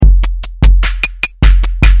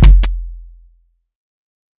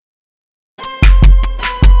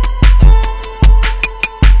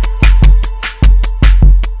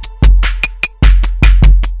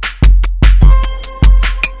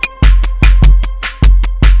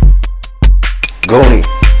Goonie,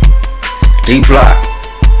 D-Block,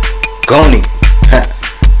 Goonie,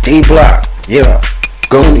 D-Block, yeah,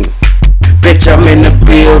 Goonie. Bitch, I'm in the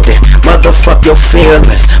building, motherfuck your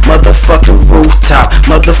feelings, motherfucking rooftop,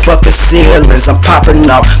 motherfucking ceilings. I'm popping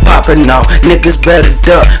off, niggas better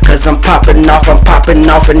duck, cause I'm popping off,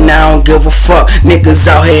 and I don't give a fuck. Niggas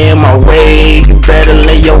out here in my way, you better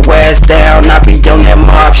lay your ass down, I be on that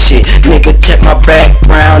mob shit. Nigga, check my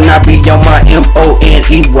background, I be on my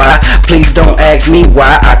M-O-N-E-Y. Please don't ask me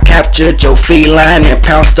why I captured your feline and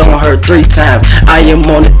pounced on her 3 times. I am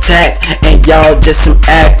on attack, and y'all just some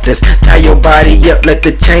actors. Tie your body up, let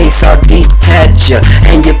the chainsaw detach ya.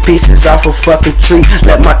 Hang your pieces off a fucking tree.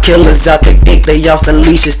 Let my killers out the gate, they off the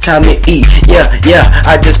leash, it's time to eat. Yeah,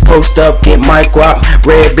 I just post up, get my guap,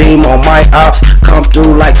 red beam on my ops. Come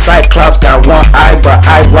through like Cyclops, got one eye, but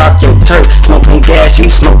I rock your turf. Smoking gas, you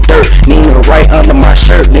smoke dirt. Nina right under my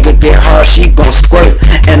shirt, nigga get hard, she gon' squirt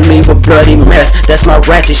and leave a bloody mess. That's my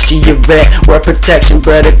ratchet, she a vet. Wear protection,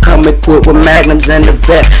 better come equipped with magnums and the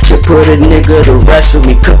vest. She put a nigga to rest with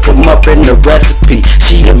me, cook him up in the recipe.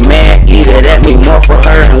 She a man eater, that mean more for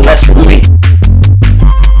her and less for me.